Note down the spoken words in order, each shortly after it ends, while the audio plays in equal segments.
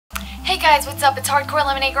Hey guys, what's up? It's Hardcore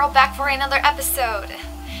Lemonade Girl back for another episode.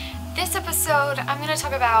 This episode, I'm going to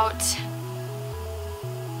talk about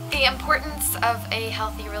the importance of a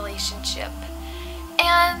healthy relationship.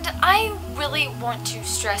 And I really want to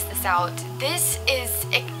stress this out. This is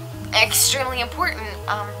extremely important.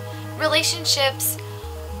 Relationships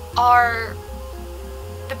are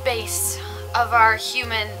the base of our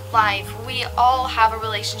human life. We all have a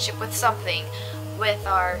relationship with something, with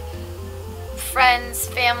our friends,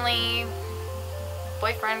 family,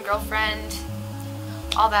 boyfriend, girlfriend,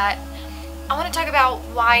 all that. I want to talk about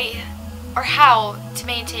why or how to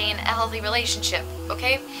maintain a healthy relationship,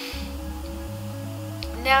 okay?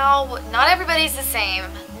 Now, not everybody's the same.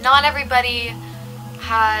 Not everybody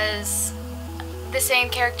has the same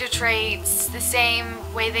character traits, the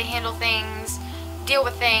same way they handle things, deal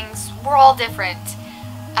with things. We're all different.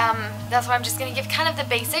 That's why I'm just going to give kind of the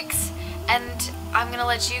basics, and I'm going to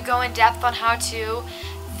let you go in depth on how to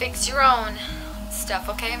fix your own stuff,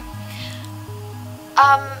 okay?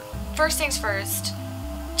 First things first,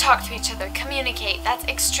 talk to each other, communicate. That's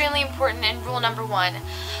extremely important in rule number 1.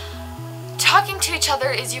 Talking to each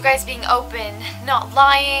other is you guys being open, not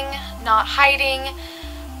lying, not hiding,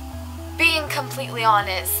 being completely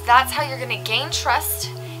honest. That's how you're going to gain trust,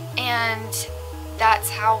 and that's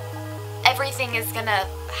how everything is going to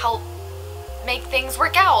help make things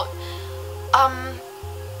work out.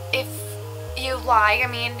 If you lie, I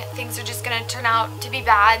mean, things are just gonna turn out to be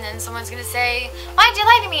bad, and then someone's gonna say, why'd you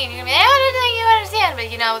lie to me? And you're gonna be like, I don't think you understand,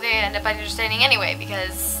 but you know, they end up understanding anyway,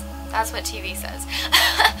 because that's what TV says.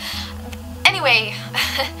 Anyway,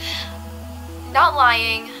 not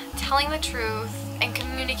lying, telling the truth, and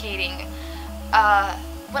communicating.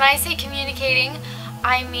 When I say communicating,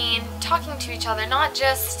 I mean talking to each other, not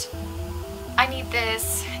just, I need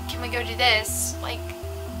this, can we go do this? Like,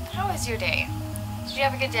 how was your day? Did you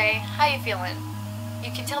have a good day? How you feeling?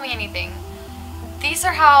 You can tell me anything. These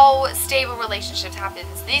are how stable relationships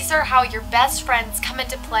happens. These are how your best friends come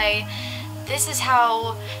into play. This is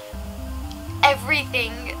how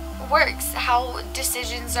everything works. How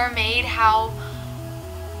decisions are made. How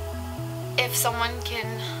if someone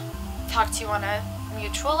can talk to you on a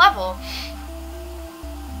mutual level.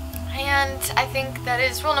 And I think that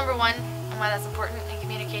is rule number 1 and why that's important in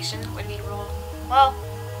communication would be rule, well,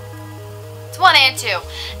 it's 1 and 2.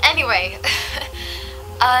 Anyway,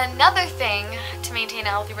 another thing to maintain a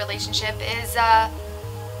healthy relationship is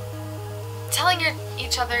telling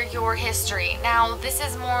each other your history. Now, this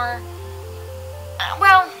is more,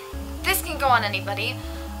 well, this can go on anybody,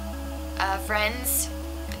 friends,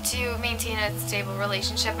 to maintain a stable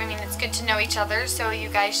relationship. I mean, it's good to know each other, so you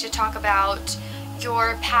guys should talk about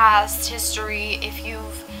your past history, if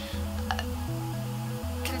you've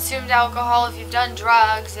consumed alcohol, if you've done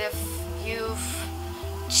drugs, if you've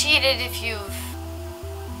cheated, if you've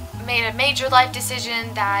made a major life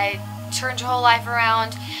decision that turned your whole life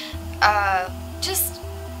around, just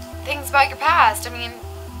things about your past. I mean,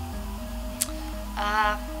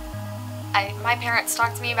 my parents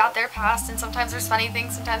talk to me about their past, and sometimes there's funny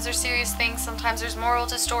things, sometimes there's serious things, sometimes there's moral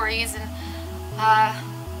to stories, and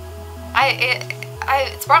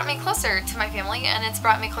it's brought me closer to my family, and it's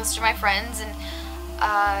brought me closer to my friends, and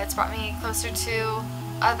it's brought me closer to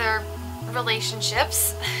other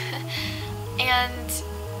relationships. And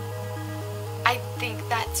I think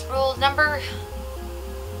that's rule number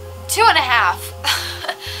 2.5.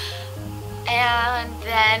 And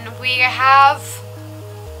then we have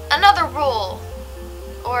another rule,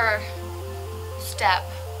 or step,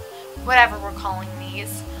 whatever we're calling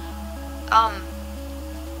these.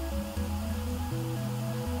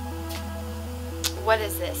 What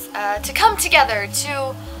is this? To come together,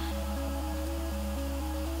 to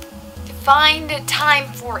find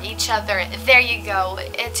time for each other. There you go.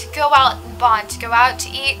 To go out and bond, to go out to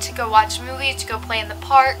eat, to go watch movies, to go play in the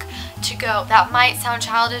park, to go, that might sound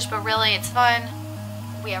childish, but really it's fun.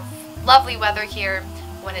 We have lovely weather here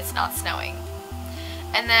when it's not snowing.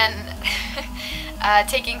 And then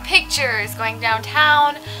taking pictures, going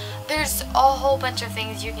downtown. There's a whole bunch of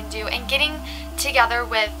things you can do, and getting together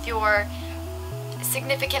with your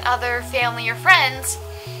significant other, family, or friends.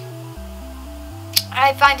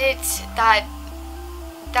 I find it that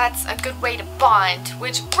that's a good way to bond,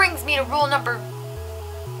 which brings me to rule number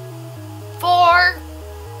 4.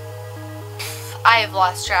 I have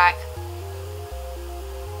lost track.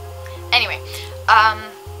 Anyway,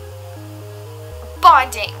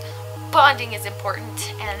 bonding. Bonding is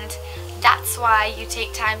important, and that's why you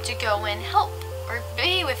take time to go and help or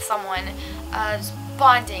be with someone.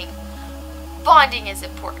 Bonding. Bonding is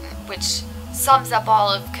important, which sums up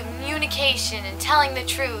all of communication and telling the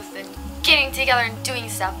truth and getting together and doing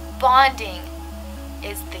stuff. Bonding.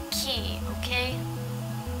 is the key, okay?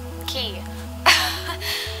 Key.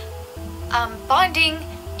 Bonding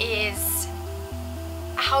is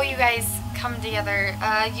how you guys come together.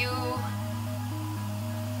 You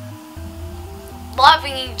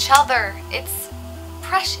loving each other. It's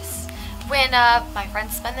precious. When my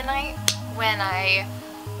friends spend the night, when I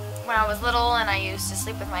was little and I used to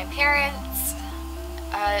sleep with my parents,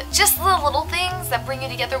 just the little things that bring you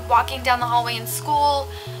together, walking down the hallway in school,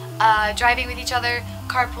 driving with each other,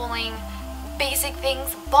 carpooling, basic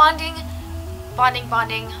things, bonding,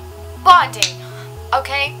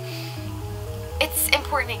 okay? It's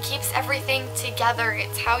important. It keeps everything together.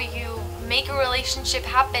 It's how you make a relationship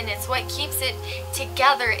happen. It's what keeps it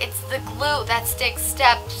together. It's the glue that sticks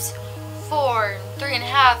steps 4,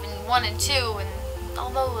 3.5, and 1 and 2, and all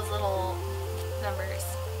those little numbers.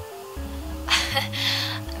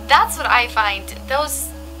 That's what I find. Those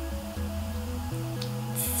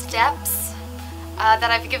steps that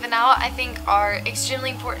I've given out, I think, are extremely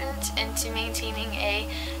important into maintaining a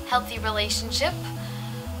healthy relationship.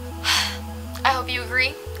 I hope you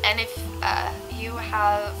agree, and if you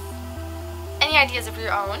have any ideas of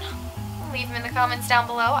your own, leave them in the comments down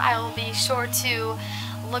below. I will be sure to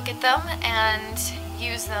look at them and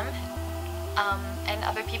use them, and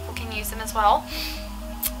other people can use them as well.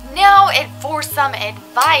 Now, for some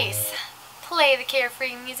advice, play the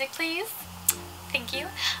carefree music, please. Thank you.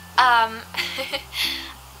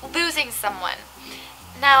 Losing someone.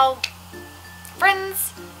 Now,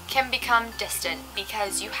 friends can become distant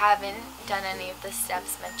because you haven't done any of the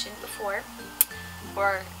steps mentioned before,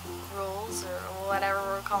 or rules, or whatever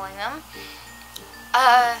we're calling them.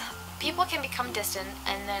 People can become distant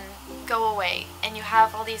and then go away, and you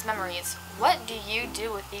have all these memories. What do you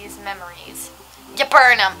do with these memories? You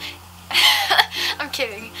burn them. I'm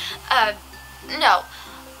kidding. No.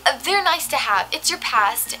 They're nice to have. It's your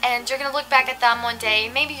past, and you're gonna look back at them one day.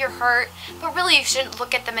 Maybe you're hurt, but really you shouldn't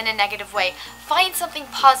look at them in a negative way. Find something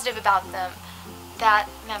positive about them. That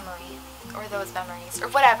memory, or those memories, or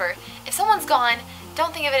whatever. If someone's gone,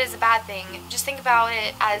 don't think of it as a bad thing. Just think about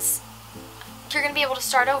it as you're gonna be able to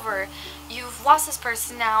start over. You've lost this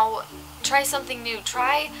person now. Try something new.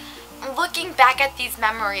 Try looking back at these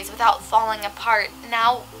memories without falling apart.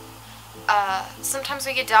 Now, sometimes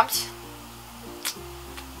we get dumped,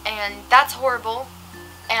 and that's horrible,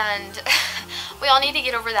 and we all need to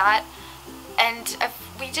get over that, and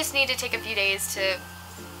we just need to take a few days to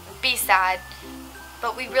be sad,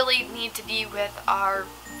 but we really need to be with our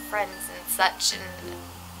friends and such, and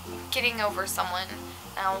getting over someone.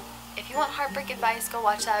 Now, if you want heartbreak advice, go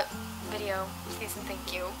watch that video, please and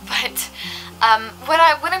thank you. But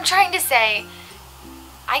what I'm trying to say,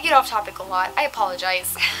 I get off topic a lot, I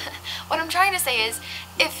apologize. What I'm trying to say is,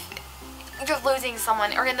 if you're losing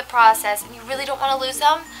someone or in the process and you really don't want to lose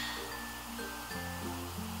them,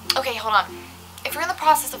 okay, hold on. If you're in the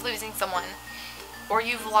process of losing someone, or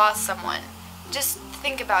you've lost someone, just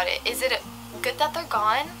think about it. Is it good that they're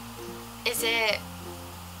gone? Is it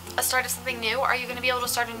a start of something new? Are you going to be able to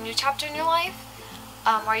start a new chapter in your life?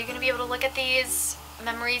 Are you going to be able to look at these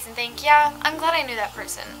memories and think, yeah, I'm glad I knew that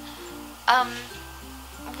person?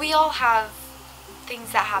 We all have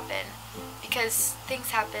things that happen, because things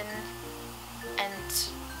happen, and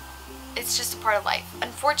it's just a part of life.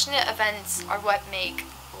 Unfortunate events are what make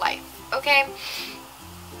life, okay?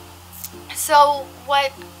 So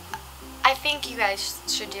what I think you guys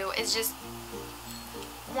should do is just,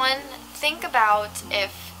 one, think about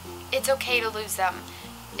if it's okay to lose them.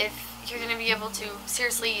 If you're going to be able to,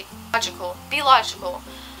 seriously, be logical.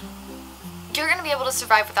 You're going to be able to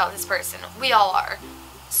survive without this person. We all are.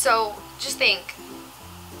 So just think,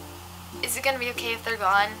 is it going to be okay if they're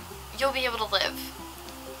gone? You'll be able to live.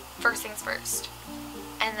 First things first.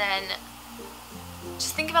 And then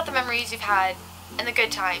just think about the memories you've had and the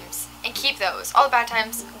good times, and keep those. All the bad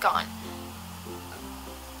times, gone.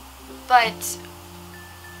 But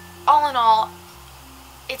all in all,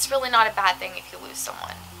 it's really not a bad thing if you lose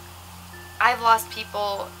someone. I've lost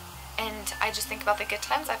people, and I just think about the good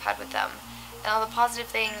times I've had with them and all the positive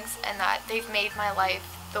things, and that they've made my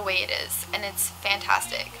life the way it is, and it's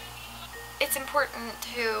fantastic. It's important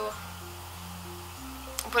to,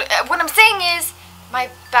 what I'm saying is, my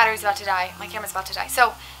battery's about to die, my camera's about to die,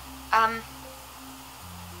 so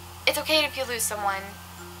it's okay if you lose someone.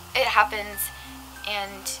 It happens,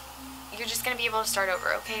 and you're just going to be able to start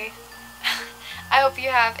over, okay? I hope you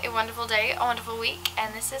have a wonderful day, a wonderful week,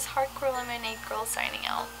 and this is Hardcore Lemonade Girl signing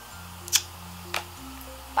out.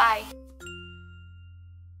 Bye.